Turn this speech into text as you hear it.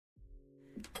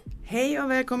Hej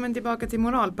och välkommen tillbaka till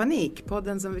Moralpanik,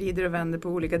 podden som vrider och vänder på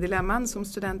olika dilemman som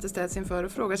studenter ställs inför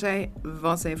och frågar sig: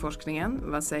 vad säger forskningen,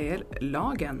 vad säger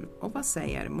lagen och vad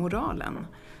säger moralen?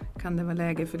 Kan det vara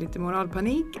läge för lite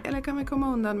moralpanik eller kan vi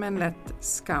komma undan med en lätt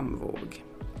skamvåg?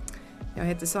 Jag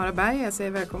heter Sara Berg, jag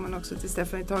säger välkommen också till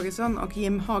Stefanie Tagesson och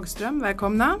Jim Hagström.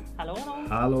 Välkomna! Hallå!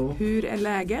 Hallå! Hur är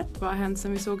läget? Vad har hänt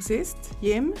sen vi såg sist?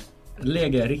 Jim?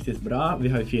 Läget är riktigt bra. Vi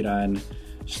har ju firat en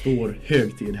stor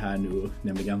högtid här nu,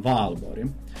 nämligen Valborg.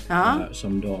 Ja.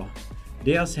 Som då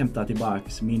dels hämtar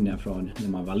tillbaks minnen från när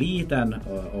man var liten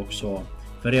och så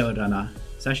föräldrarna,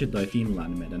 särskilt då i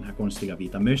Finland med den här konstiga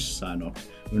vita mössan, och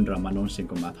undrar om man någonsin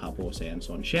kommer att ha på sig en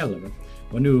sån själv.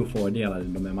 Och nu får dela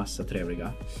den med massa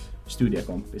trevliga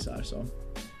studiekompisar, så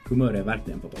humör är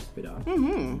verkligen på topp idag.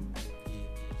 Mm-hmm.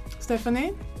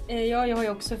 Stefanie? Ja, jag har ju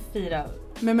också firat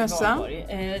med mössa?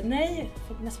 Nej,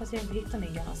 nästan fast jag inte hittar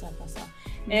min gamla mössa.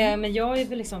 Men jag är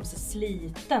väl liksom så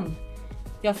sliten.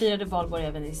 Jag firade Valborg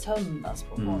även i söndags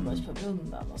på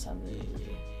Valborgsförbundan och sen i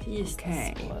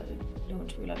tisdags på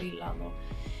lunch på Villan.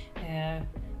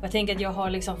 Jag tänker att jag har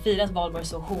liksom firat Valborg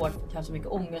så hårt och haft så mycket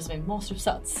ångest med min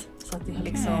masteruppsats. Så att det har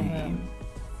liksom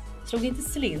slog inte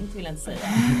slint, vill jag inte säga.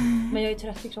 Men jag är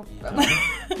trött i kroppen.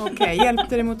 Okej,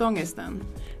 hjälpte det mot ångesten?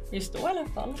 Just då i alla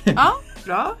fall. Ja,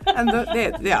 bra. Ändå,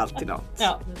 det är alltid något.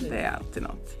 Ja, det är alltid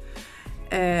något.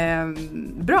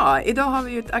 Bra, idag har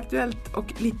vi ju ett aktuellt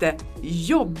och lite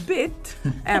jobbigt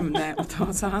ämne att ta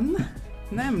oss an.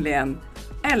 Nämligen,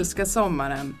 älskar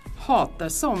sommaren, hatar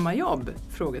sommarjobb?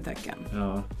 Frågetecken.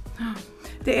 Ja.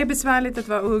 Det är besvärligt att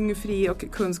vara ung, fri och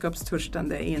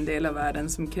kunskapstörstande i en del av världen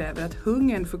som kräver att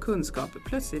hungern för kunskap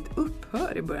plötsligt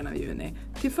upphör i början av juni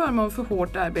till förmån för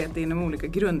hårt arbete inom olika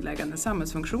grundläggande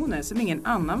samhällsfunktioner som ingen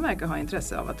annan verkar ha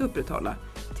intresse av att upprätthålla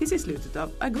tills i slutet av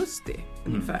augusti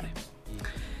ungefär.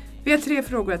 Vi har 3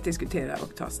 frågor att diskutera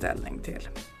och ta ställning till.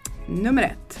 Nummer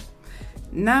 1.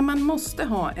 När man måste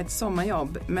ha ett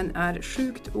sommarjobb men är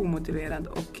sjukt omotiverad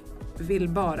och vill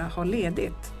bara ha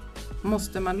ledigt,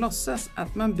 måste man låtsas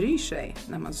att man bryr sig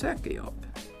när man söker jobb?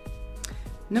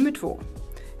 Nummer 2.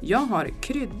 Jag har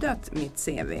kryddat mitt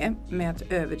CV med att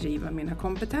överdriva mina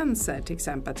kompetenser. Till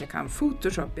exempel att jag kan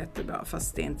Photoshop jättebra,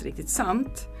 fast det är inte riktigt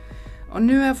sant. Och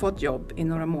nu har jag fått jobb i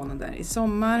några månader i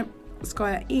sommar. Ska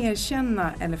jag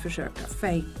erkänna eller försöka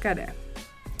fejka det?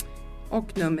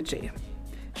 Och nummer 3.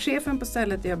 Chefen på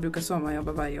stället där jag brukar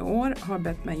sommarjobba varje år har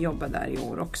bett mig jobba där i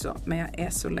år också. Men jag är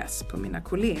så less på mina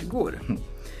kollegor.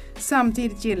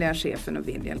 Samtidigt gillar jag chefen och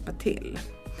vill hjälpa till.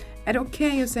 Är det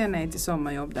okej att säga nej till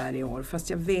sommarjobb där i år fast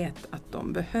jag vet att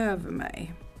de behöver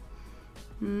mig?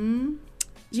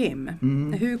 Jim,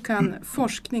 hur kan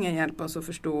forskningen hjälpa oss att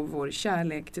förstå vår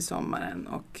kärlek till sommaren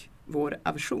och vår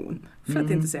aversion, för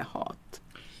att inte säga hat,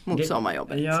 mot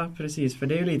sommarjobbet? Ja, precis. För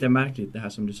det är ju lite märkligt det här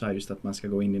som du sa, just att man ska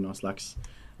gå in i någon slags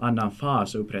annan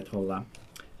fas och upprätthålla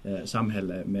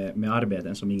samhälle med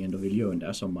arbeten som ingen då vill göra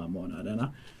under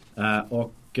sommarmånaderna.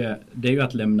 Och det är ju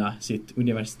att lämna sitt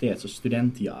universitets- och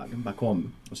studentjag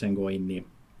bakom och sen gå in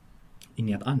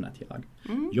i ett annat jag.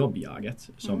 Jobbjaget,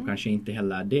 som kanske inte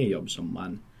heller är det jobb som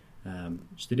man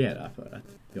studerar för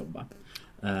att jobba.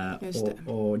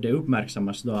 Och det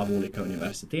uppmärksammas då av olika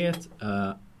universitet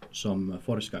som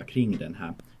forskar kring den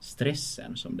här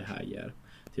stressen som det här ger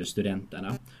till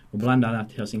studenterna. Och bland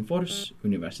annat Helsingfors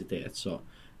universitet så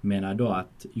menar då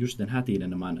att just den här tiden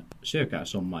när man söker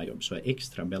sommarjobb så är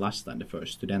extra belastande för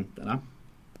studenterna.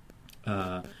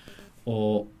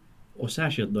 Och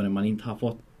särskilt då när man inte har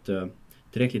fått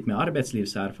tillräckligt med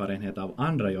arbetslivserfarenhet av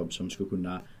andra jobb som skulle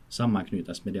kunna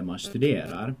sammanknytas med det man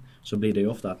studerar, så blir det ju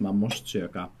ofta att man måste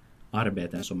söka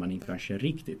arbeten som man inte kanske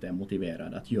riktigt är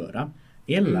motiverad att göra.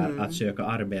 Eller att söka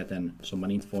arbeten som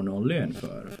man inte får någon lön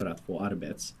för att få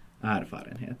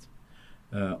arbetserfarenhet.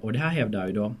 Och det här hävdar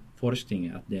ju då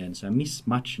forskningen att det är en sån här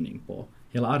missmatchning på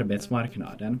hela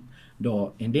arbetsmarknaden.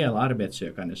 Då en del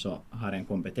arbetssökande så har en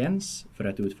kompetens för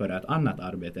att utföra ett annat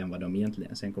arbete än vad de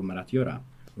egentligen sen kommer att göra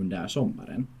under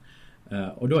sommaren.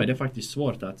 Och då är det faktiskt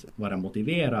svårt att vara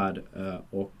motiverad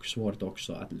och svårt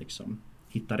också att liksom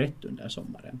hitta rätt under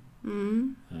sommaren.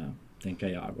 Tänker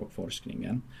jag och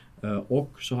forskningen.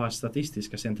 Och så har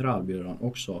Statistiska centralbyrån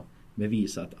också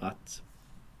bevisat att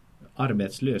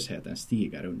arbetslösheten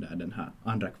stiger under den här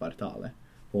andra kvartalet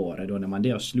på året. Då när man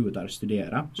dels slutar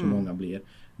studera, så många blir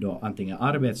då antingen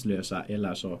arbetslösa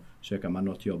eller så söker man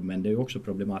något jobb. Men det är också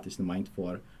problematiskt när man inte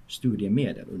får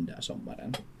studiemedel under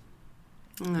sommaren.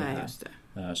 Nej, just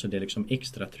det. Så det är liksom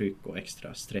extra tryck och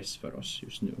extra stress för oss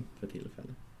just nu för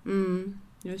tillfället.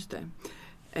 Just det.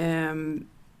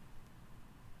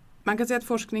 Man kan säga att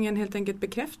forskningen helt enkelt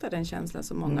bekräftar den känsla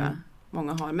som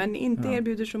många har, men inte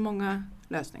erbjuder så många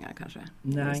lösningar kanske.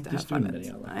 Nej, just det inte här stunden fallet. i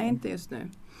alla fall. Nej, inte just nu.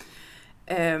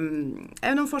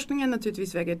 Även om forskningen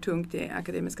naturligtvis väger tungt i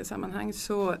akademiska sammanhang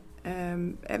så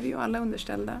är vi ju alla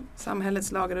underställda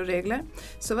samhällets lagar och regler.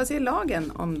 Så vad säger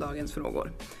lagen om dagens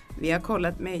frågor? Vi har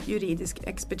kollat med juridisk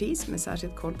expertis med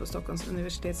särskilt koll på Stockholms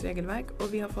universitets regelverk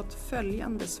och vi har fått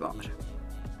följande svar.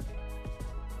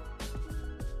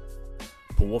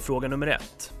 På fråga nummer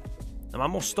 1. När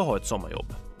man måste ha ett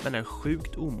sommarjobb men är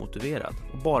sjukt omotiverad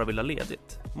och bara vill ha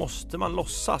ledigt, måste man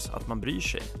låtsas att man bryr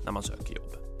sig när man söker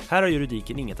jobb? Här har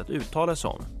juridiken inget att uttala sig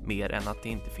om, mer än att det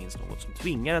inte finns något som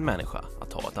tvingar en människa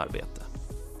att ha ett arbete.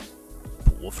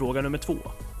 På fråga nummer 2.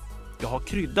 Jag har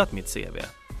kryddat mitt CV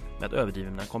med att överdriva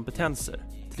mina kompetenser,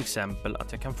 till exempel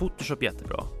att jag kan Photoshop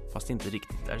jättebra, fast det inte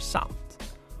riktigt är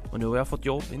sant. Och nu har jag fått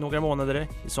jobb i några månader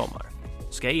i sommar.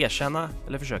 Ska jag erkänna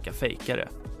eller försöka fejka det?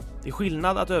 Det är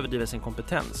skillnad att överdriva sin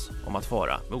kompetens om att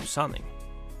fara med osanning.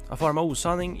 Att fara med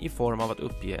osanning i form av att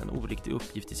uppge en oriktig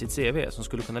uppgift i sitt CV som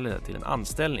skulle kunna leda till en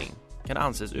anställning kan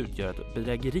anses utgöra ett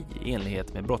bedrägeri i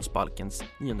enlighet med brottsbalkens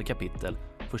 9 kapitel,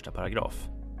 1 paragraf.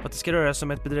 För att det ska röra sig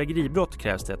om ett bedrägeribrott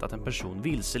krävs det att en person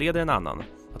vilseleder en annan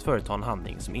att företa en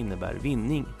handling som innebär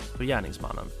vinning för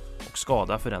gärningsmannen och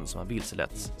skada för den som har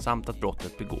vilseletts samt att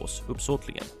brottet begås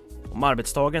uppsåtligen. Om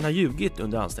arbetstagaren har ljugit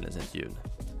under anställningsintervjun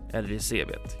eller i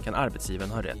CV:t kan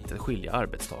arbetsgivaren ha rätt att skilja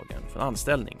arbetstagaren från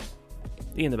anställning.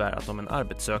 Det innebär att om en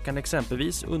arbetssökande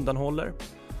exempelvis undanhåller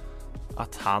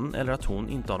att han eller att hon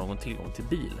inte har någon tillgång till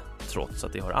bil, trots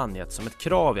att det har angetts som ett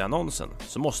krav i annonsen,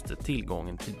 så måste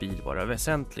tillgången till bil vara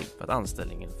väsentlig för att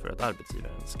anställningen för att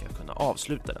arbetsgivaren ska kunna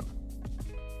avsluta den.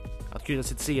 Att krydda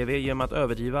sitt CV genom att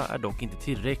överdriva är dock inte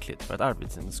tillräckligt för att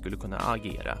arbetsgivaren skulle kunna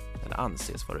agera eller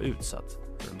anses vara utsatt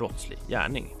för en brottslig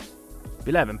gärning.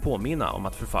 Vill även påminna om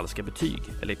att förfalska betyg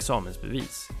eller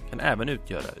examensbevis kan även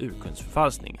utgöra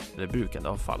urkundsförfalskning eller brukande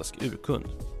av falsk urkund.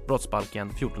 Brottsbalken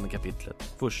 14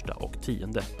 kapitlet, 1 och 10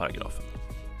 paragrafen.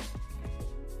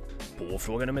 På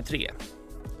fråga nummer 3.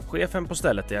 Chefen på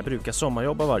stället där jag brukar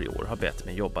sommarjobba varje år har bett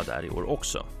mig jobba där i år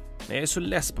också. Men jag är så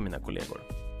less på mina kollegor.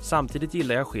 Samtidigt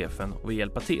gillar jag chefen och vill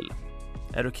hjälpa till.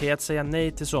 Är det okej att säga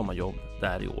nej till sommarjobb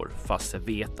där i år fast jag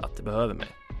vet att det behöver mig?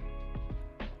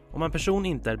 Om en person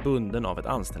inte är bunden av ett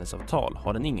anställningsavtal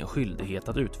har den ingen skyldighet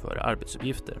att utföra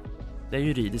arbetsuppgifter. Det är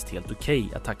juridiskt helt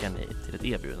okej att tacka nej till ett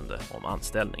erbjudande om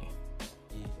anställning.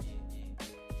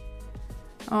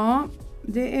 Ja,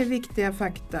 det är viktiga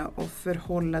fakta att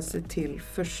förhålla sig till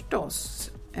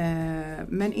förstås.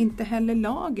 Men inte heller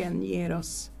lagen ger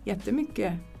oss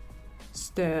jättemycket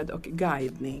stöd och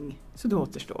guidning. Så då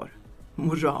återstår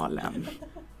moralen.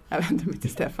 Jag vänder mig till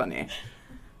Stephanie.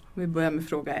 Vi börjar med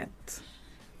fråga 1.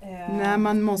 När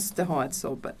man måste ha ett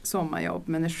sommarjobb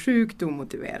men är sjukt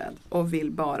omotiverad och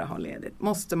vill bara ha ledigt,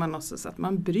 måste man låtsas att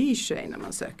man bryr sig när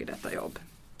man söker detta jobb?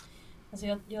 Alltså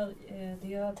det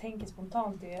jag tänker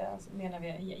spontant är, alltså, menar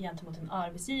vi gentemot en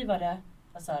arbetsgivare,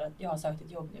 alltså att jag har sökt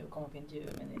ett jobb nu och kommer på intervju.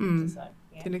 Men så här,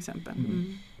 till exempel.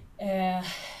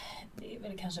 Det är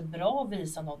väl kanske bra att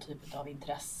visa någon typ av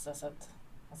intresse så att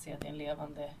man ser att det är en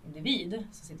levande individ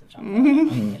som sitter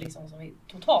framför liksom, som är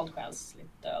totalt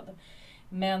själsligt död.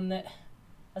 Men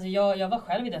alltså jag var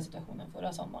själv i den situationen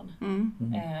förra sommaren.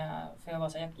 För jag var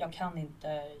så här, jag kan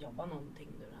inte jobba någonting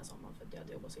under den här sommaren för att jag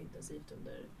hade jobbat så intensivt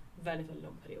under en väldigt, väldigt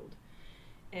lång period.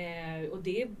 Och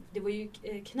det var ju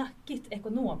knackigt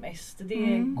ekonomiskt.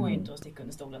 Det går ju inte att sticka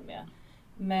under stolen med.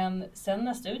 Men sen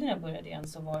när studierna började igen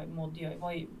så mådde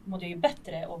jag ju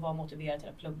bättre och var motiverad till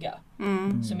att plugga.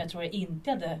 Som jag tror jag inte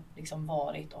hade liksom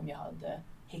varit om jag hade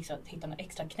hittat någon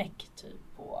extra knäck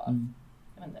typ på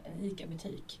en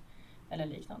ICA-butik eller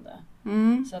liknande.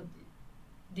 Så att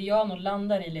det jag nog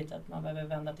landar i lite att man behöver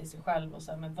vända till sig själv och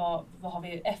säga, men vad har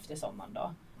vi efter sommaren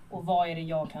då? Och vad är det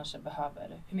jag kanske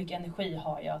behöver? Hur mycket energi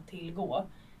har jag att tillgå?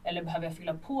 Eller behöver jag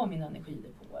fylla på mina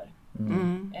energidepåer?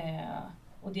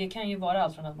 Och det kan ju vara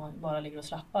allt från att man bara ligger och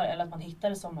slappar eller att man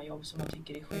hittar ett sommarjobb som man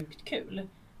tycker är sjukt kul.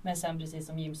 Men sen precis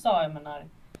som Jim sa, jag menar,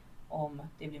 om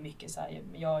det blir mycket så här,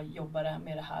 jag jobbar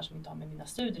med det här som inte har med mina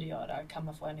studier att göra, kan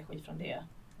man få energi från det?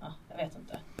 Ja, jag vet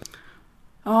inte.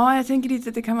 Ja, jag tänker lite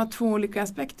att det kan vara 2 olika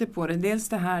aspekter på det. Dels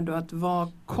det här då att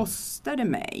vad kostar det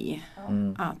mig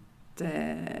att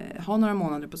ha några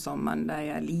månader på sommaren där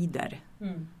jag lider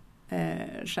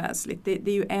själsligt. Det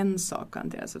är ju en sak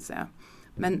kan jag så att säga.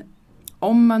 Men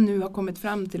om man nu har kommit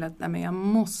fram till att nej, men jag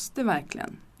måste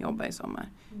verkligen jobba i sommar.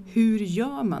 Hur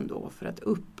gör man då för att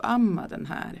uppamma den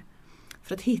här,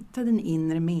 för att hitta den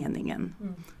inre meningen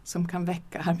som kan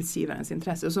väcka arbetsgivarens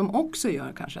intresse och som också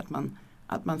gör kanske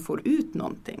att man får ut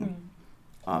någonting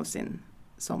av sin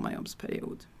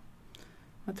sommarjobbsperiod.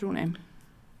 Vad tror ni?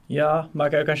 Ja,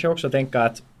 man kan ju kanske också tänka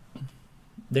att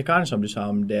det kan, som du sa,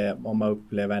 om man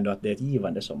upplever ändå att det är ett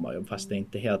givande sommarjobb, fast det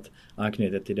inte är helt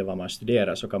anknutet till det vad man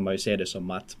studerar, så kan man ju se det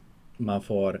som att man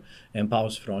får en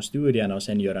paus från studierna och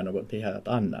sen göra något helt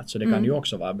annat. Så det kan ju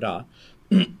också vara bra.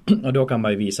 Och då kan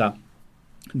man ju visa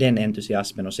den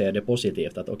entusiasmen och se det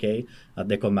positivt, att okej, att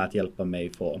det kommer att hjälpa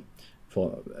mig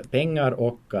få pengar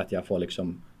och att jag får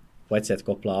liksom på ett sätt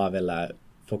koppla av eller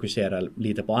fokusera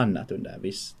lite på annat under en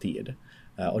viss tid.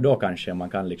 Och då kanske man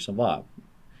kan liksom vara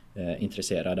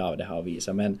intresserad av det här och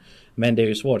visa. Men det är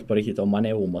ju svårt på riktigt om man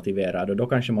är omotiverad, och då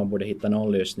kanske man borde hitta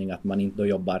någon lösning att man inte då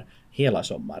jobbar hela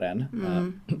sommaren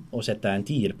och sätta en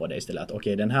tid på det istället. Att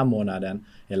okej, den här månaden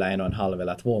eller 1,5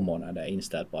 eller 2 månader är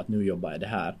inställd på att nu jobbar jag det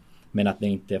här. Men att det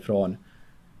inte är från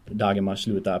dagen man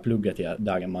slutar plugga till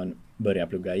dagen man börjar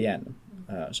plugga igen.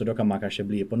 Så då kan man kanske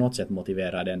bli på något sätt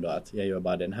motiverad ändå att jag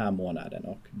jobbar den här månaden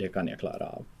och det kan jag klara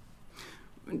av.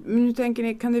 Men nu tänker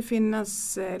ni, kan det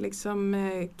finnas liksom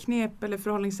knep eller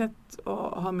förhållningssätt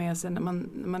att ha med sig när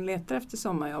man letar efter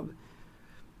sommarjobb?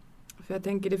 För jag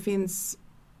tänker det finns,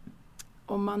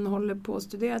 om man håller på att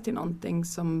studera till någonting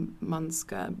som man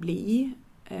ska bli,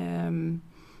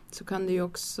 så kan det ju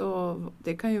också,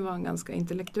 det kan ju vara en ganska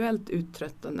intellektuellt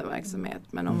uttröttande verksamhet.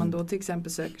 Men om man då till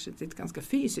exempel söker sig till ett ganska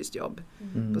fysiskt jobb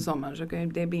på sommaren, så kan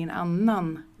det bli en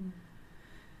annan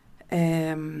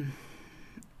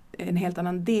en helt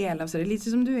annan del av så det är lite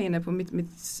som du är inne på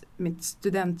mitt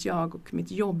studentjag och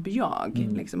mitt jobbjag.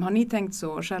 Liksom, har ni tänkt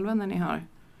så själva när ni har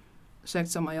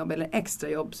sökt sommarjobb eller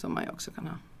extrajobb som man ju också kan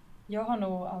ha? Jag har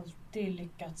nog alltid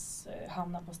lyckats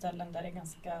hamna på ställen där det är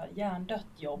ganska hjärndött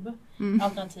jobb.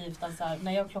 Alternativt att så här,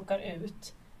 när jag klockar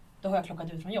ut, då har jag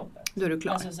klockat ut från jobbet. Då är du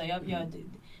klar. Alltså, så här,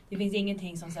 det finns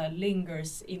ingenting som så här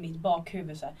lingers i mitt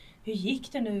bakhuvud. Så här, hur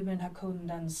gick det nu med den här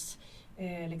kundens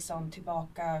liksom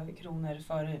tillbaka kronor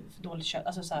för dåligt kött?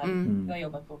 Alltså så här, jag har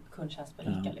jobbat på kundtjänst på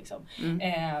Lika liksom.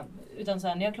 Utan så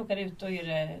här, när jag klockar ut, då är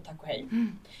det tack och hej.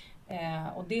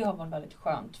 Och det har varit väldigt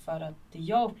skönt, för att det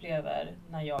jag upplever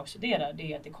när jag studerar,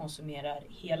 det är att det konsumerar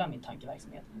hela min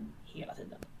tankeverksamhet hela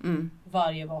tiden.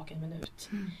 Varje vaken minut.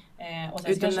 Och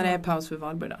sen utan när det är paus för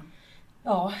Valborg då?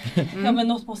 Ja, ja, men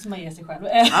något måste man ge sig själv.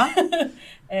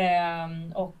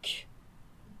 Och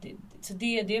så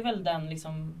det är väl den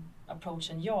liksom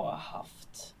approachen jag har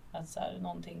haft. Att så här,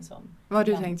 någonting som... Vad har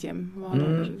du tänkt, Jim?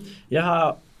 Jag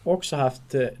har också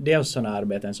haft dels sådana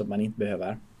arbeten som man inte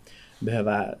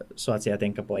behöver så att säga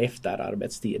tänka på efter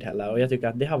arbetstid heller. Och jag tycker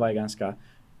att det har varit ganska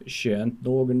skönt.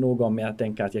 Nog om jag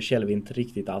tänker att jag själv inte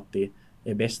riktigt alltid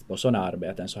är bäst på sådana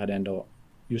arbeten, så hade jag ändå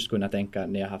just kunnat tänka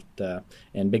när jag haft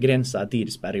en begränsad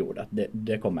tidsperiod att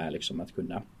det kommer jag liksom att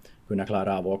kunna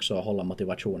klara av och också hålla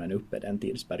motivationen uppe den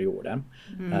tidsperioden.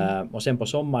 Och sen på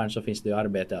sommaren så finns det ju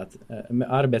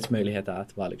arbetsmöjligheter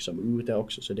att vara liksom ute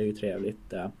också, så det är ju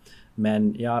trevligt.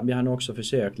 Men jag har nog också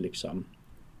försökt liksom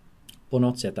på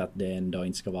något sätt att det ändå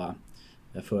inte ska vara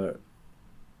för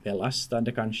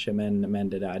belastande kanske, men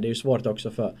det är ju svårt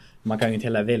också, för man kan ju inte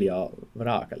heller välja och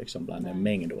vraka liksom bland en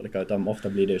mängd olika, utan ofta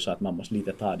blir det ju så att man måste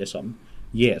lite ta det som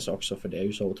ges också, för det är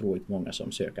ju så otroligt många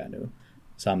som söker nu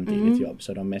samtidigt jobb,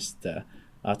 så de mest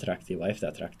attraktiva och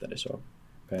eftertraktade så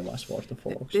kan ju vara svårt att få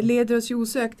också. Det leder oss ju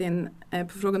osökt in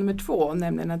på fråga nummer 2,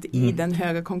 nämligen att i den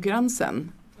höga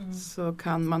konkurrensen så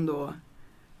kan man då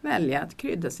välja att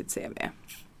krydda sitt CV.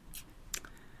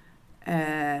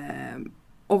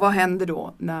 Och vad händer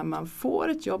då när man får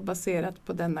ett jobb baserat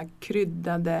på denna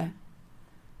kryddade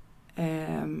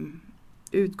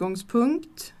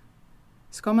utgångspunkt?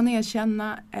 Ska man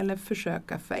erkänna eller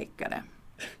försöka fejka det?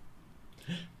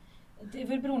 Det är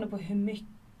väl beroende på hur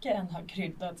mycket en har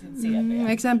kryddat sitt CV.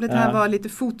 Exemplet här var lite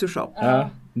Photoshop. Ja,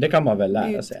 det kan man väl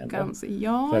lära sig ändå.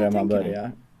 Förrän man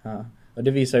börjar. Ja. Och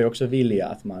det visar ju också vilja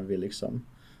att man vill liksom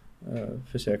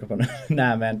försöka på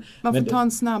nej, men man får ta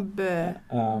en snabb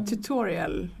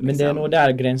tutorial. Liksom. Men det är nog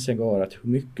där gränsen går, att hur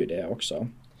mycket det är också.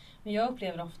 Men jag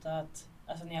upplever ofta att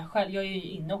alltså när jag är ju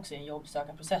inne också i en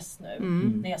jobbsökarprocess nu.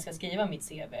 När jag ska skriva mitt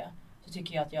CV så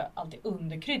tycker jag att jag alltid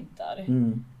underkryddar.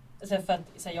 Alltså för att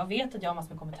så jag vet att jag har massor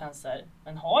med kompetenser,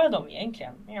 men har jag dem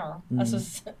egentligen? Ja. Alltså,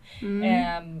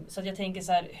 så att jag tänker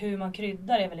så här, hur man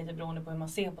kryddar är väl lite beroende på hur man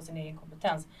ser på sin egen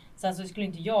kompetens. Sen så skulle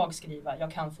inte jag skriva,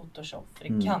 jag kan Photoshop, för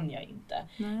det kan jag inte.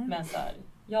 Men så här,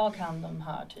 jag kan de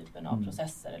här typen av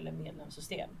processer eller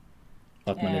medlemssystem.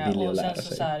 Att man är villig att lära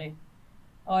sig. Så här,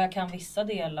 ja, jag kan vissa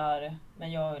delar,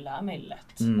 men jag lär mig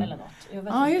lätt eller något.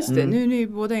 Ja, just det. Nu är ni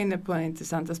båda inne på en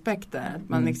intressant aspekt där. Att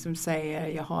man liksom säger,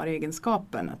 jag har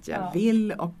egenskapen, att jag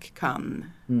vill och kan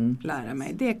lära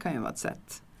mig. Det kan ju vara ett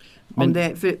sätt.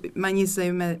 För man gissar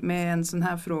ju med en sån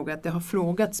här fråga att det har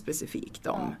frågat specifikt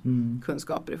om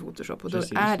kunskaper i Photoshop. Och då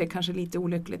är det kanske lite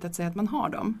olyckligt att säga att man har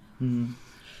dem.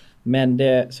 Men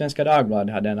Svenska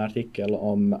Dagbladet hade en artikel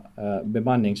om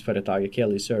bemanningsföretaget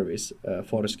Kelly Service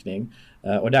forskning.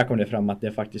 Och där kom det fram att det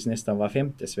är faktiskt nästan var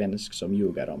 5:e svensk som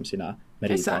ljuger om sina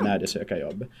meriter när de söker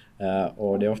jobb.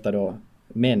 Och det är ofta då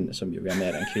män som ljuger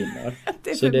mer än kvinnor.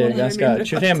 Så det är ganska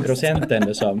 25%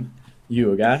 ändå som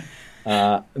ljuger.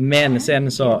 Men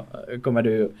sen så kommer det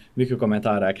ju mycket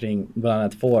kommentarer kring bland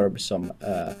annat Forbes som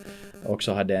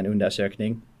också hade en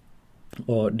undersökning.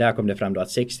 Och där kom det fram då att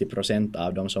 60%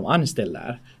 av de som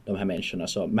anställer de här människorna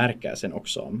så märker sen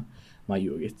också om man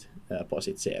ljugit på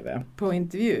sitt CV. På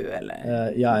intervju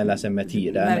eller? Ja, eller sen med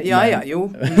tiden.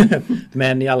 Jo.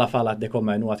 Men i alla fall att det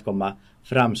kommer nog att komma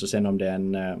fram så sen om det är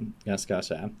en ganska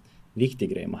så här, viktig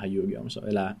grej man har ljugit om. Så,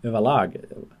 eller överlag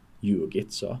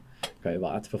ljugit så kan ju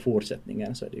vara att för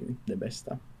fortsättningen så är det ju inte det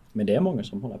bästa. Men det är många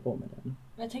som håller på med det. Men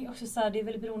jag tänker också så här, det är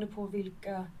väldigt beroende på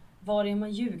vad det är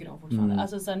man ljuger om fortfarande.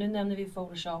 Alltså så här, nu nämner vi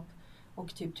Photoshop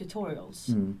och typ tutorials.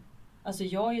 Alltså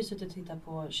jag har ju suttit och tittat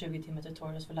på 20 timmar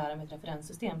tutorials för att lära mig ett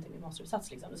referenssystem till min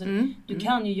masteruppsats liksom. Så du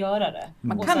kan ju göra det.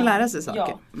 Man kan sen lära sig saker.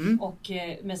 Ja, och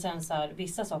men sen så här,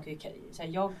 vissa saker, så här,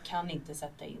 jag kan inte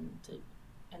sätta in typ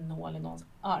en nål i någons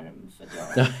arm för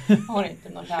att jag har inte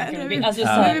någon läkare. Alltså, så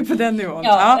är vi på den nivån.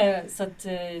 Ja, så att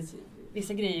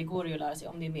vissa grejer går ju att lära sig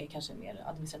om det är kanske mer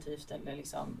administrativt eller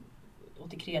liksom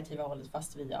åt det kreativa hållet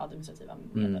fast via administrativa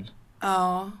medel.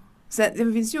 Ja. Så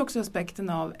det finns ju också aspekten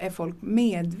av, är folk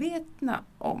medvetna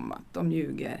om att de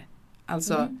ljuger?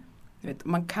 Alltså,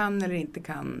 man kan eller inte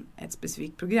kan ett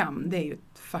specifikt program. Det är ju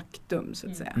ett faktum så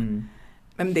att säga.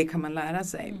 Men det kan man lära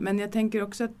sig. Men jag tänker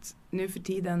också att nu för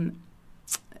tiden,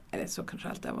 eller så kanske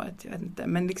alltid har varit, jag vet inte.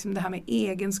 Men liksom det här med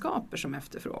egenskaper som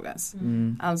efterfrågas.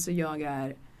 Alltså jag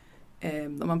är,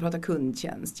 om man pratar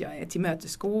kundtjänst, jag är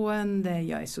tillmötesgående,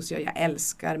 jag är social, jag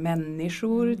älskar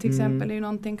människor till exempel, är ju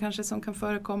någonting kanske som kan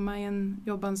förekomma i en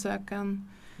jobbansökan.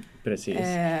 Precis.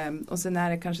 Och sen är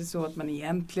det kanske så att man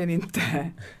egentligen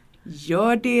inte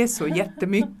gör det så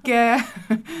jättemycket.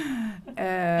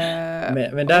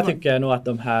 Men där tycker jag nog att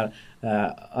de här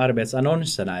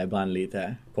arbetsannonserna är ibland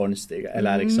lite konstiga.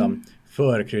 Eller liksom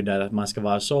förkryddade att man ska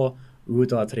vara så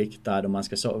utåtriktad och man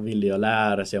ska så vilja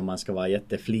lära sig och man ska vara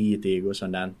jätteflitig och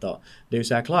sånt där. Det är ju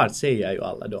så här, klart säger ju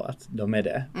alla då att de är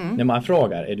det. När man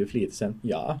frågar, är du flitig? Sen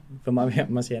ja, för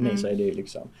man säger nej så är det ju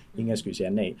liksom, ingen skulle säga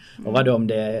nej. Och vad då om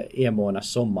det är en månads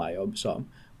sommarjobb så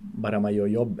bara man gör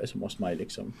jobbet så måste man ju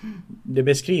liksom, det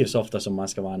beskrivs ofta som man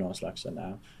ska vara någon slags sån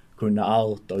där, kunna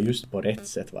allt och just på rätt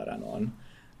sätt vara någon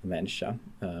människa.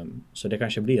 Så det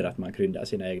kanske blir att man kryddar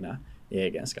sina egna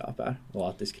egenskaper och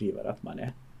alltid skriver att man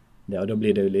är det. Och då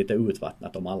blir det ju lite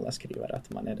utvattnat om alla skriver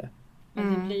att man är det.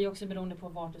 Men det blir ju också beroende på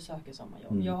vart du söker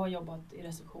sommarjobb. Jag har jobbat i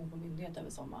reception på myndighet över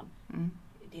sommaren.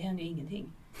 Det händer ju ingenting.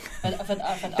 För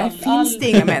där finns det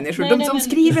inga människor. De som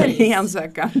skriver i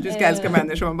ansökan, du ska älska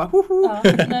människor, man bara hoho. Ja,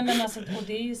 nej, men alltså, och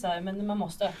det är ju så här, men man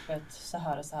måste öppet så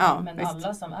här och så här. Ja, men visst.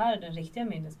 Alla som är den riktiga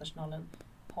myndighetspersonalen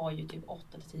har ju typ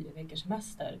 8-10 veckors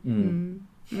semester.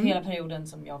 Hela perioden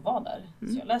som jag var där.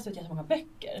 Så jag läste ut jättemånga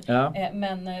böcker. Ja.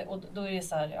 Men och då är det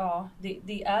så här, ja,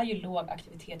 det är ju låg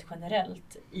aktivitet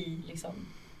generellt i liksom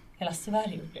hela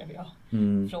Sverige upplever jag.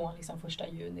 Från liksom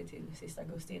 1 juni till sista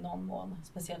augusti i någon mån.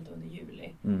 Speciellt under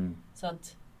juli. Så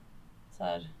att så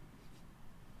här,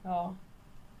 ja,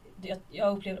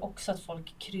 jag upplever också att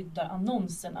folk kryddar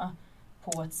annonserna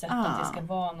på ett sätt att det ska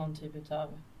vara någon typ av,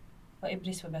 vad är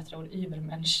brist på bättre ord,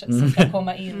 übermänniska som ska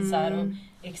komma in så här och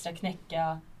extra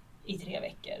knäcka i 3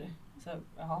 veckor. Så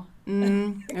jaha.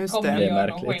 Just kommer det. göra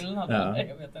någon skillnad eller?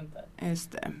 Jag vet inte.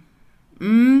 Just det.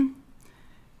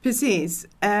 Precis.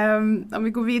 Om vi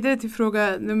går vidare till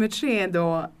fråga nummer 3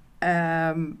 då.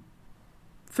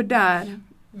 För där,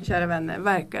 kära vänner,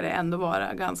 verkar det ändå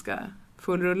vara ganska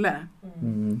full rulle.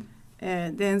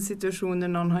 Det är en situation där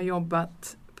någon har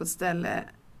jobbat på ett ställe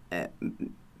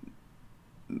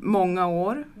många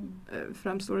år,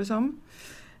 framstår det som.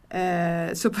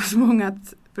 Så pass många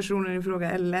att personen i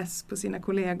fråga är less på sina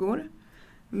kollegor.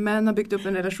 Men har byggt upp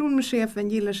en relation med chefen,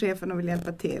 gillar chefen och vill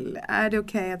hjälpa till. Är det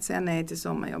okej att säga nej till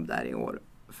sommarjobb där i år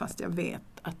fast jag vet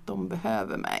att de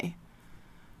behöver mig?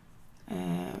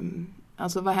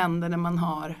 Alltså vad händer när man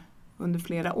har under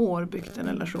flera år byggt en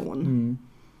relation?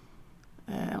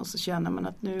 Och så känner man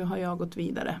att nu har jag gått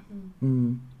vidare.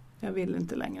 Jag vill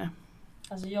inte längre.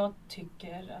 Alltså jag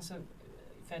tycker, alltså,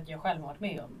 för att jag själv har varit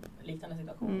med om en liknande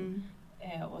situation.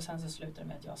 Och sen så slutade det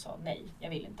med att jag sa nej, jag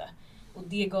vill inte. Och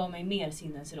det gav mig mer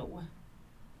sinnesro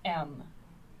än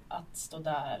att stå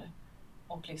där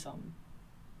och liksom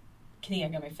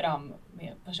knega mig fram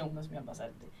med personer som jag bara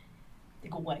säger det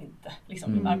går inte.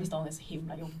 Liksom, arbetsdagen är så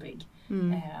himla jobbig.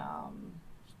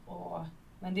 Och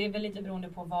Men det är väl lite beroende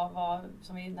på vad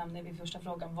som vi nämnde vid första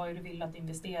frågan, vad är du vill att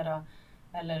investera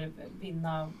eller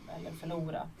vinna eller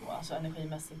förlora på, alltså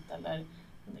energimässigt eller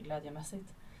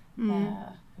glädjemässigt.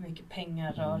 Hur mycket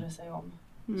pengar rör det sig om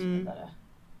och så vidare.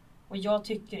 Och jag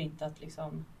tycker inte att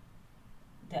liksom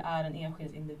det är en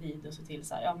enskild individ och se till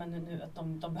så här, ja men nu att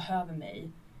de behöver mig.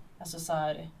 Alltså så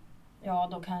här, ja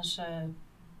då kanske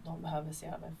de behöver se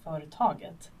över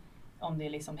företaget om det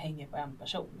liksom hänger på en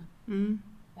person.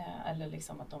 Eller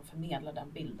liksom att de förmedlar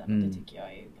den bilden. Och det tycker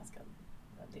jag är ganska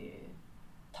det är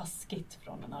taskigt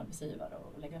från en arbetsgivare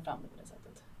att lägga fram det på det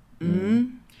sättet.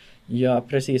 Ja,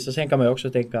 precis. Och sen kan man ju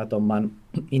också tänka att om man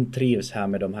inte trivs här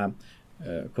med de här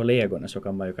kollegorna så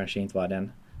kan man ju kanske inte vara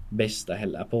den bästa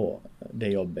heller på det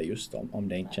jobbet just om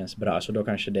det inte känns bra. Så då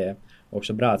kanske det är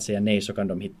också bra att säga nej, så kan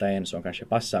de hitta en som kanske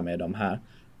passar med de här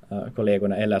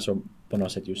kollegorna, eller så på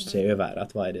något sätt just se över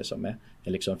att vad är det som är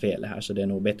liksom fel här. Så det är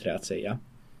nog bättre att säga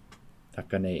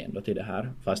tacka nej ändå till det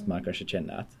här, fast man kanske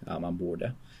känner att ja, man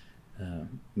borde.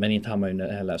 Men inte har man ju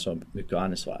heller så mycket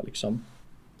ansvar liksom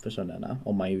för sådana,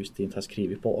 om man just inte har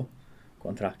skrivit på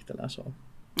kontrakt eller så.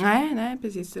 Nej,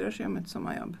 precis. Det rör sig om ett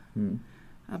sommarjobb.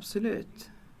 Absolut.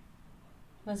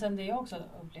 Men sen det jag också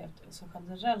upplevt så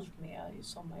generellt med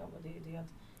sommarjobb, det är det att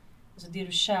alltså det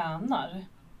du tjänar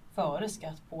före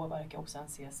skatt påverkar också en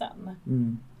CSN.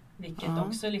 Vilket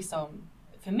också liksom,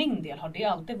 för min del har det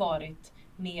alltid varit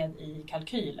med i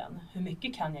kalkylen. Hur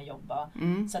mycket kan jag jobba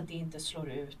så att det inte slår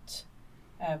ut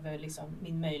över liksom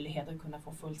min möjlighet att kunna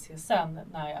få full CSN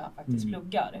när jag faktiskt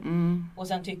pluggar. Och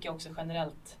sen tycker jag också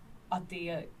generellt att det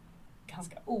är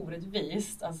ganska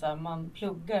orättvist. Alltså man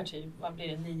pluggar typ, vad blir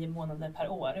det, 9 månader per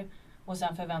år. Och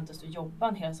sen förväntas du jobba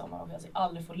en hel sommar och alltså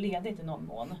aldrig få ledigt i någon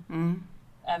mån.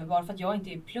 Även bara för att jag inte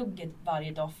är i plugget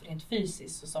varje dag rent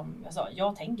fysiskt. Så som jag sa,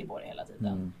 jag tänker på det hela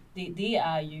tiden. Det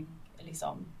är ju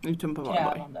liksom utom på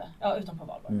krävande. Ja, utom på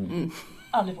valborg.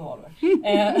 Aldrig på valborg.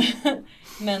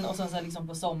 Men och sen så liksom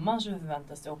på sommaren så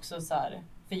förväntas det också så här.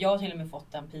 För jag har till och med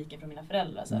fått den piken från mina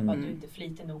föräldrar. Så här, att du inte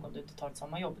flitig nog om du inte tar ett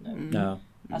sommarjobb nu.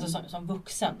 Alltså som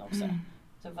vuxen också.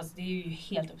 Så fast det är ju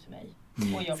helt upp till mig.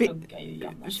 Och jag pluggar ju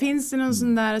annars. Finns det någon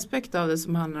sån där aspekt av det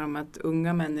som handlar om att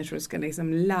unga människor ska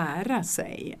liksom lära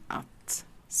sig att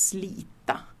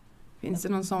slita? Finns det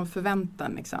någon sån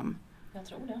förväntan liksom? Jag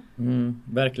tror det.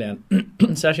 Verkligen.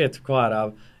 Särskilt kvar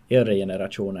av äldre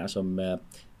generationer som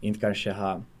inte kanske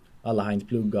alla har inte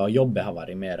pluggat och jobbet har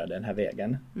varit mera den här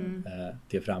vägen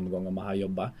till framgång och man har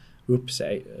jobbat upp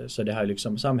sig. Så det har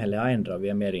liksom samhället har ändrat. Vi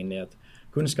är mer inne i ett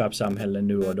kunskapssamhälle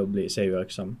nu och då ser ju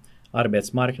liksom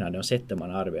arbetsmarknaden och sättet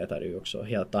man arbetar är ju också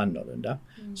helt annorlunda.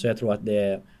 Så jag tror att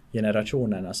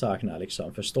generationerna saknar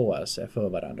liksom förståelse för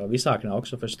varandra. Och vi saknar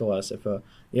också förståelse för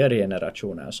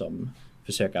generationer som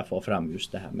försöker få fram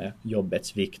just det här med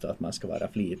jobbets vikt och att man ska vara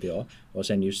flitig och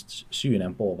sen just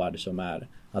synen på vad som är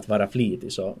att vara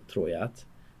flitig, så tror jag att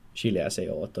skiljer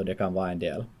sig åt och det kan vara en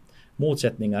del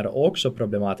motsättningar och också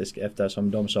problematiskt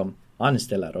eftersom de som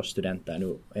anställer oss studenter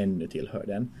nu ännu tillhör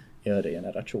den äldre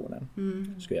generationen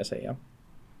skulle jag säga.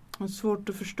 Och svårt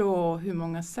att förstå hur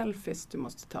många selfies du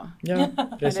måste ta. Ja,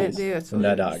 precis. Det är så den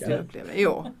där dagen. Upplever.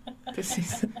 Jo,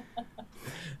 precis.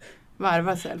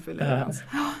 Varva selfie-leverans.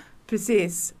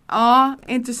 Precis. Ja,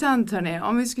 intressant hörni.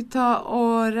 Om vi ska ta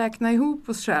och räkna ihop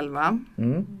oss själva.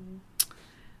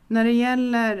 När det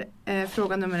gäller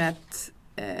fråga nummer 1.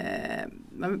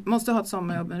 Man måste ha ett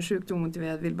sommarjobb, en sjukt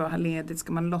omotiverad, vill bara ha ledigt.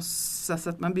 Ska man låtsas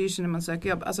att man bryr sig när man söker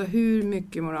jobb? Alltså hur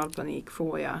mycket moralpanik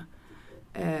får jag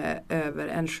över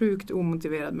en sjukt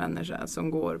omotiverad människa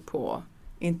som går på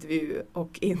intervju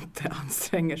och inte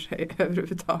anstränger sig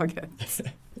överhuvudtaget?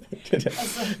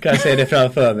 Kan jag se det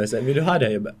framför mig? Vill du ha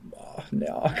det jobbet?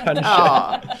 Ja, kanske.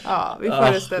 Ja, vi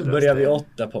föreställer oss börjar vi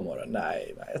 8 på morgonen?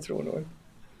 Nej, jag tror nog.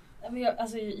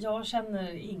 Jag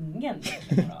känner ingen.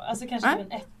 Alltså kanske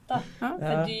en 1.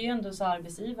 För det är ju ändå så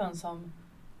arbetsgivaren som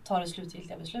tar det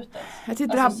slutgiltiga beslutet. Det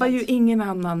drabbar ju ingen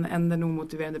annan än den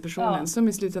omotiverade personen som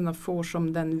i slutändan får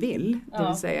som den vill. Det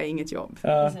vill säga inget jobb.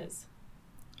 Precis.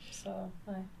 Så,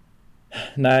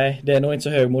 nej, det är nog inte så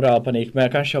hög moralpanik.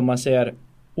 Men kanske om man ser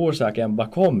orsaken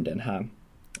bakom den här.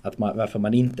 Varför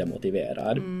man inte är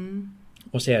motiverad.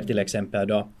 Och ser till exempel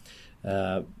då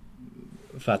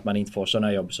för att man inte får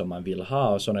sådana jobb som man vill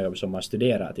ha och sådana jobb som man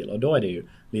studerar till. Och då är det ju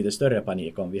lite större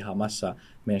panik om vi har massa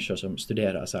människor som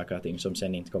studerar saker och ting som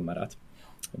sen inte kommer att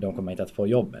få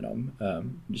jobb med dem.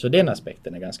 Så den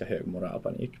aspekten är ganska hög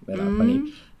moralpanik. Eller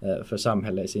panik för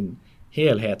samhället i sin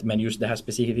helhet. Men just det här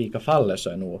specifika fallet så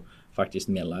är nog faktiskt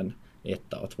mellan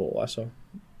 1 och 2. Alltså,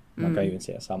 man kan ju inte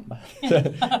säga samma.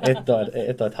 1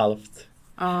 och ett halvt.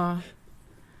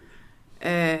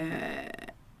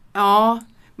 Ja.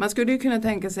 Man skulle ju kunna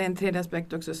tänka sig en tredje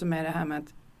aspekt också som är det här med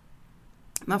att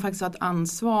man faktiskt har ett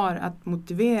ansvar att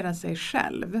motivera sig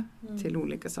själv till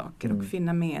olika saker och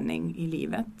finna mening i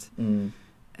livet.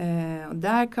 Och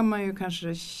där kan man ju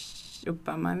kanske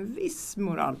uppamma en viss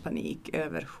moralpanik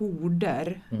över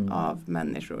horder av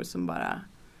människor som bara,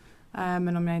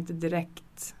 men om jag inte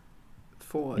direkt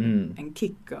får en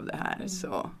kick av det här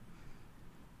så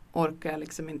orkar jag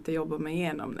liksom inte jobba mig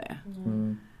igenom det.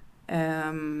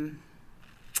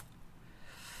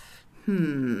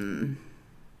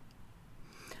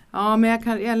 Ja, men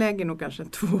jag lägger nog kanske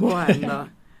 2 ändå.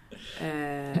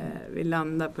 Vi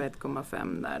landar på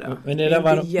 1,5 där då. Men jag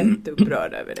är inte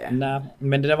jätteupprörd över det. Nej,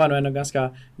 men det där var nog en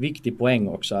ganska viktig poäng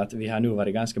också, att vi har nu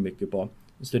varit ganska mycket på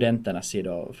studenternas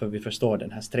sida, för vi förstår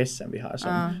den här stressen vi har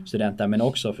som studenter, men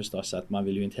också förstås att man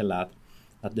vill ju inte heller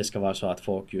att det ska vara så att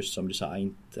folk, just som du sa,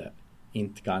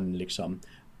 inte kan liksom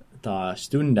ta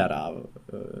stunder av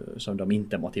som de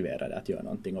inte är motiverade att göra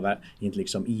någonting och inte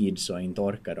liksom ids och inte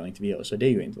orkar och inte vill. Så det är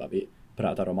ju inte vad vi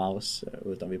pratar om alls,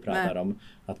 utan vi pratar om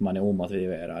att man är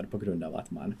omotiverad på grund av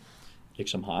att man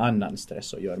liksom har annan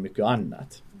stress och gör mycket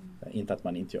annat. Inte att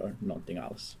man inte gör någonting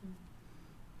alls.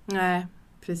 Nej,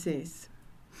 precis.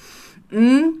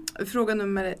 Fråga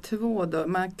nummer 2 då.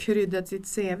 Man har kryddat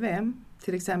sitt CV.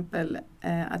 Till exempel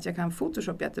att jag kan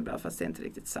Photoshop jättebra, fast det är inte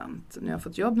riktigt sant. Nu har jag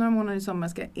fått jobb några månader i sommar,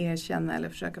 ska jag erkänna eller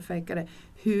försöka fejka det.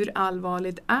 Hur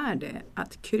allvarligt är det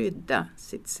att krydda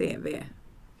sitt CV?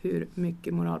 Hur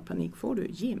mycket moralpanik får du,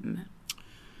 Jim?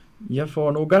 Jag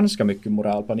får nog ganska mycket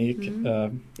moralpanik.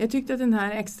 Jag tyckte att den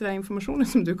här extra informationen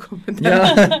som du kom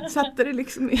med satte det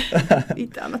liksom i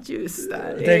lite annat ljus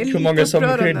där. Tänk hur många som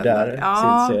kryddar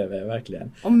sitt CV,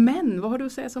 verkligen. Och men, vad har du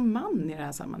att säga som man i det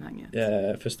här sammanhanget?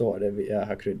 Jag förstår det, jag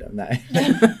har kryddat. Nej,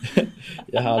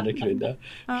 jag har aldrig kryddat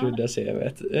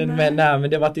CV:t. Men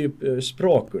det var typ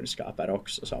språkkunskaper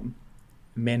också som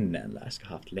männen ska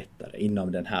ha haft lättare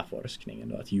inom den här forskningen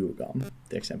då, att ljuga om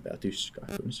till exempel tyska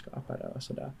kunskaper och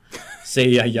sådär.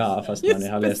 Säga ja fast man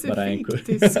har läst bara en kurs.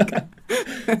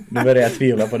 Nu börjar jag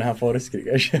tvivla på den här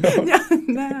forskningen.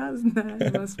 nej,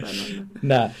 det var spännande.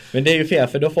 Nej, men det är ju fel,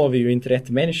 för då får vi ju inte rätt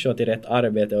människor till rätt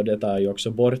arbete, och det tar ju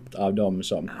också bort av dem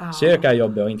som söker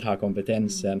jobbet och inte har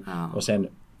kompetensen, och sen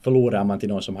förlorar man till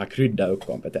någon som har kryddat upp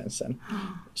kompetensen.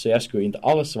 Så jag skulle inte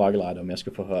alls vara glad om jag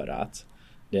skulle få höra att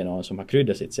det är någon som har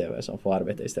kryddat sitt CV som får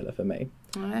arbeta istället för mig.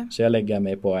 Så jag lägger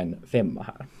mig på en 5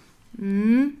 här.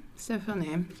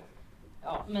 Stephanie.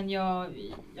 Ja, men jag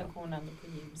går ändå på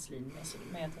Jims linje,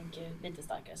 men jag tänker lite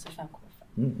starkare, så 5,5.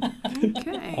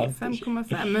 Okej,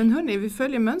 5,5. Men hörni, vi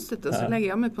följer mönstret och så lägger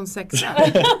jag mig på en 6.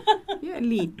 Jag är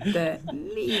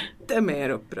lite mer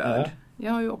upprörd.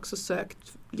 Jag har ju också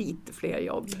sökt lite fler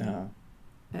jobb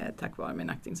tack vare min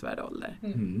aktningsvärda ålder.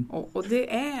 Och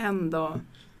det är ändå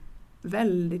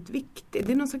väldigt viktigt.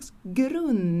 Det är någon slags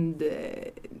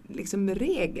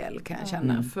regel kan jag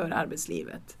känna för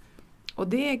arbetslivet. Och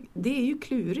det är ju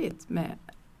klurigt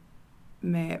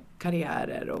med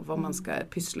karriärer och vad man ska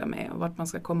pyssla med och vart man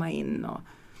ska komma in. Och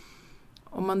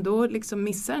om man då liksom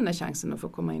missar den där chansen att få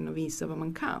komma in och visa vad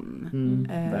man kan.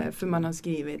 För man har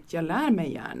skrivit, jag lär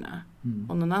mig gärna.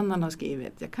 Och någon annan har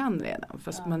skrivit, jag kan redan.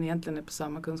 Fast man egentligen är på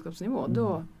samma kunskapsnivå.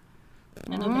 Då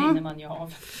brinner man ju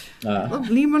av. Då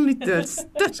blir man lite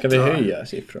stött. Ska vi höja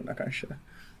siffrorna kanske?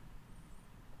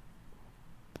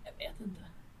 Jag vet inte.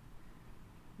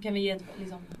 Kan vi ge ett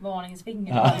varningens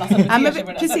finger? Alla som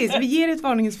precis, vi ger ett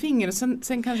varningens finger. Och sen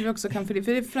kanske vi också kan, för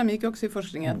det framgick också i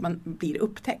forskningen att man blir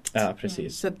upptäckt. Ja,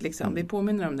 precis. Så att vi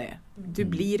påminner om det. Du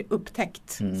blir upptäckt.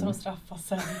 Så de straffas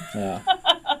sen. Ja.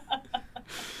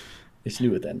 I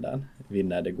slutändan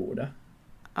vinner det goda.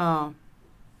 Ja.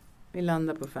 Vi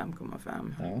landar på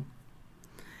 5,5.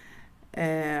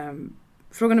 Ja.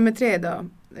 Fråga nummer 3 då.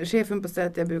 Chefen på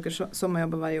stället jag brukar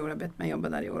sommarjobba varje år har bett mig jobba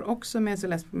där i år också, men jag är så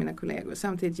less på mina kollegor.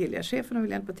 Samtidigt gillar jag chefen och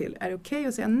vill hjälpa till. Är det okej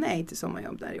att säga nej till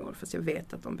sommarjobb där i år fast jag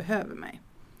vet att de behöver mig?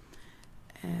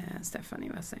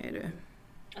 Stephanie, vad säger du?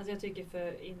 Alltså jag tycker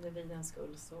för individens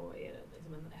skull så är det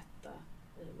liksom en 1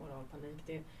 i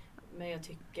moralpanik. Men jag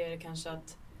tycker kanske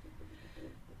att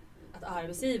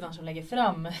arbetsgivaren som lägger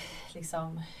fram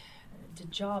the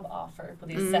job offer på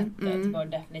det sättet bör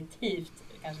definitivt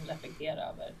kanske reflektera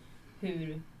över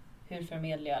hur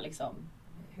förmedlar jag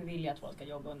hur vill jag att folk ska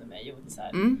jobba under mig? Jo, det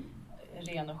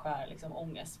är ren och skär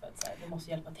ångest för att det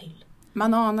måste hjälpa till.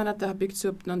 Man anar att det har byggts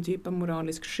upp någon typ av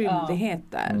moralisk skyldighet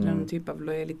där, någon typ av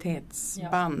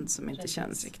lojalitetsband som inte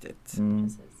känns riktigt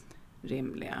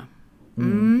rimliga.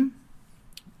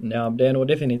 Ja, det är nog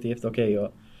definitivt okej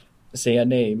att säga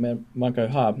nej, men man kan ju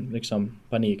ha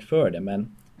panik för det,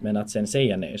 men att sen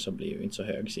säga nej så blir ju inte så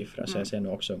hög siffra, så jag ser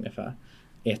nog också ungefär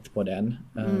 1 på den.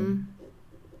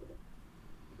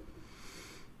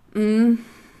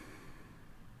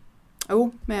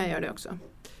 Jo, men jag gör det också.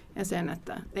 Jag säger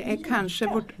Netta. Det är kanske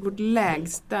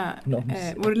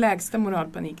vår lägsta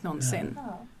moralpanik någonsin.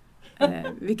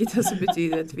 Vilket alltså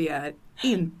betyder att vi är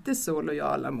inte så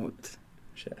lojala mot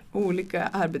olika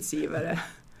arbetsgivare.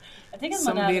 Jag tänker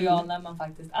att man är lojal när man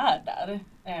faktiskt är där.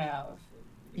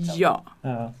 Ja,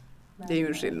 det är ju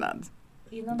en skillnad.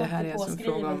 Innan det här är som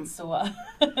fråga om... så...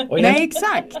 Nej,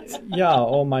 exakt! Ja,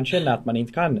 om man känner att man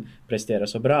inte kan prestera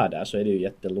så bra där så är det ju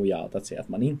jättelojalt att säga att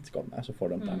man inte kommer. Så får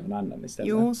de ta någon annan istället.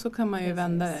 Jo, så kan man ju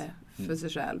vända det för sig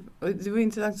själv. Och det var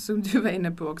intressant som du var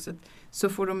inne på också. Att så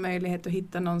får de möjlighet att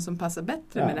hitta någon som passar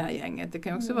bättre med det här gänget. Det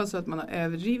kan också vara så att man har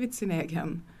överdrivit sin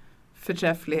egen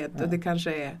förträfflighet. Och det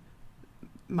kanske är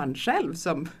man själv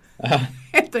som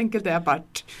helt enkelt är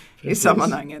apart i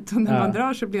sammanhanget. Och när man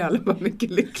drar så blir alla bara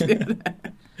mycket lyckligare.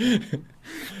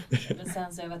 Men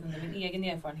sen så jag vet inte, min egen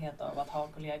erfarenhet av att ha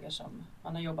kollegor som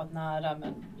man har jobbat nära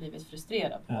men blivit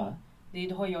frustrerad på.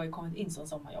 Då har jag ju kommit in som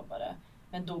sommarjobbare.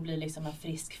 Men då blir liksom en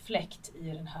frisk fläkt i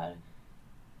den här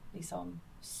liksom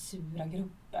sura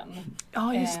gruppen.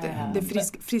 Ja, just det. Det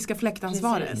friska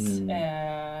fläktansvaret.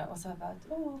 Och så har jag bara,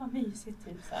 vad mysigt.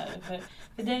 Typ, så här.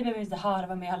 För dig behöver vi inte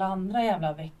harva med alla andra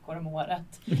jävla veckor om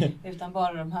året. Utan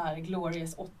bara de här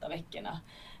glorious 8 veckorna.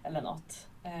 Eller något.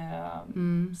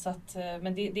 Så att,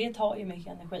 men det tar ju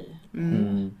mycket energi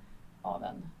av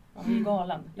en. Man blir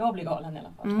galen. Jag blir galen i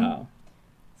alla fall.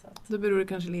 Så att. Då beror det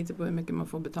kanske lite på hur mycket man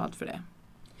får betalt för det.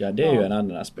 Ja, det är ju en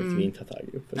annan aspekt vi inte har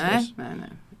tagit upp förstås.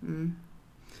 Nej.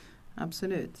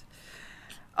 Absolut.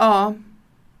 Ja.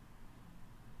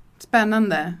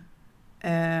 Spännande.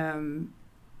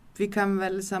 Vi kan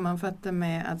väl sammanfatta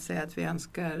med att säga att vi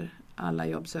önskar alla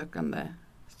jobbsökande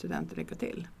studenter lycka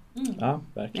till. Ja,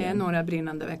 verkligen. Det är några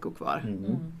brinnande veckor kvar.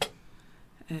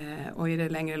 Och i det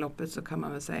längre loppet så kan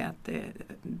man väl säga att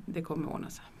det kommer ordna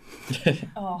sig.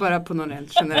 Bara på någon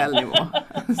helt generell nivå.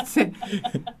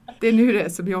 Det är nu det är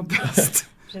som jobbigast.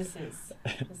 Precis.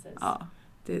 Ja,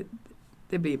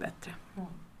 det blir bättre.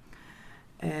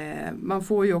 Man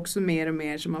får ju också mer och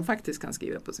mer som man faktiskt kan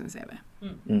skriva på sin CV.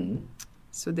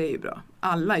 Så det är ju bra.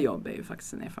 Alla jobb är ju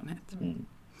faktiskt en erfarenhet.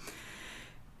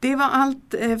 Det var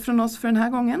allt från oss för den här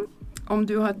gången. Om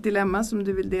du har ett dilemma som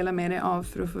du vill dela med dig av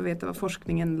för att få veta vad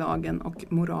forskningen, lagen och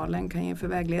moralen kan ge för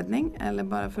vägledning eller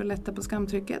bara för att lätta på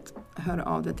skamtrycket, hör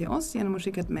av dig till oss genom att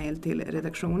skicka ett mejl till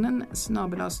redaktionen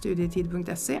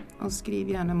 @studietid.se och skriv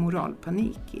gärna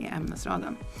moralpanik i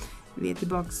ämnesraden. Vi är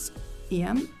tillbaks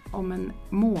igen om en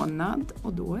månad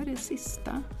och då är det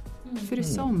sista för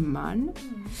sommaren.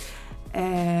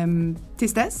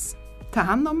 Tills dess, ta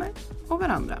hand om er och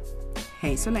varandra.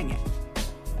 Hej så länge!